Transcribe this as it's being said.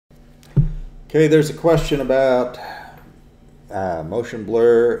Okay, there's a question about motion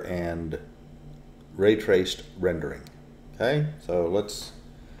blur and ray traced rendering. Okay, so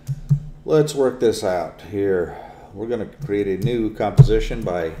let's work this out here. We're going to create a new composition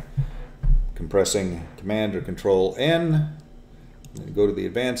by compressing Command or Control N. Then go to the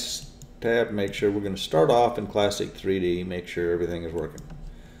Advanced tab, make sure we're going to start off in Classic 3D, make sure everything is working.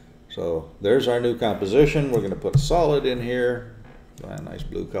 So there's our new composition. We're going to put a solid in here. A nice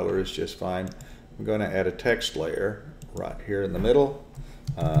blue color is just fine. I'm going to add a text layer right here in the middle.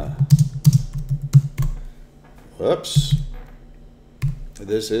 Whoops.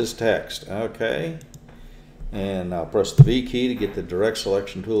 This is text. Okay. And I'll press the V key to get the direct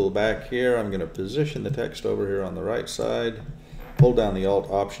selection tool back here. I'm going to position the text over here on the right side. Hold down the Alt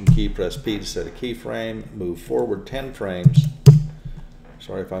Option key, press P to set a keyframe, move forward 10 frames.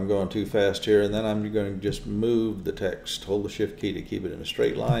 Sorry if I'm going too fast here, and then I'm going to just move the text. Hold the Shift key to keep it in a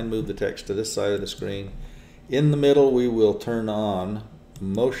straight line, move the text to this side of the screen. In the middle, we will turn on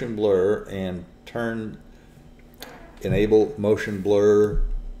motion blur and enable motion blur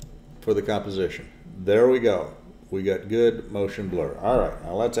for the composition. There we go. We got good motion blur. All right,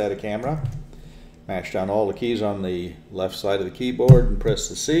 now let's add a camera. Mash down all the keys on the left side of the keyboard and press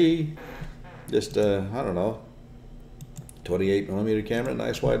the C. Just, I don't know, 28mm camera,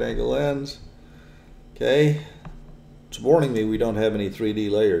 nice wide angle lens. Okay, it's warning me we don't have any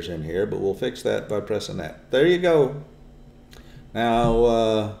 3D layers in here, but we'll fix that by pressing that. There you go.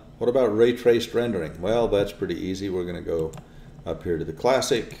 Now, what about ray traced rendering? Well, that's pretty easy. We're going to go up here to the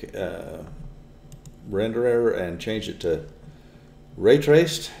classic renderer and change it to ray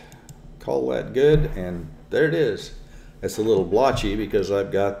traced. Call that good, and there it is. It's a little blotchy because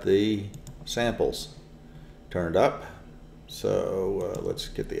I've got the samples turned up. So let's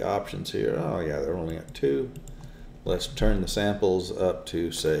get the options here. Oh yeah, they're only at 2. Let's turn the samples up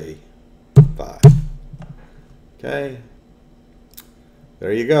to, say, 5. Okay.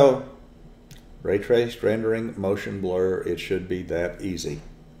 There you go. Ray traced rendering, motion blur. It should be that easy.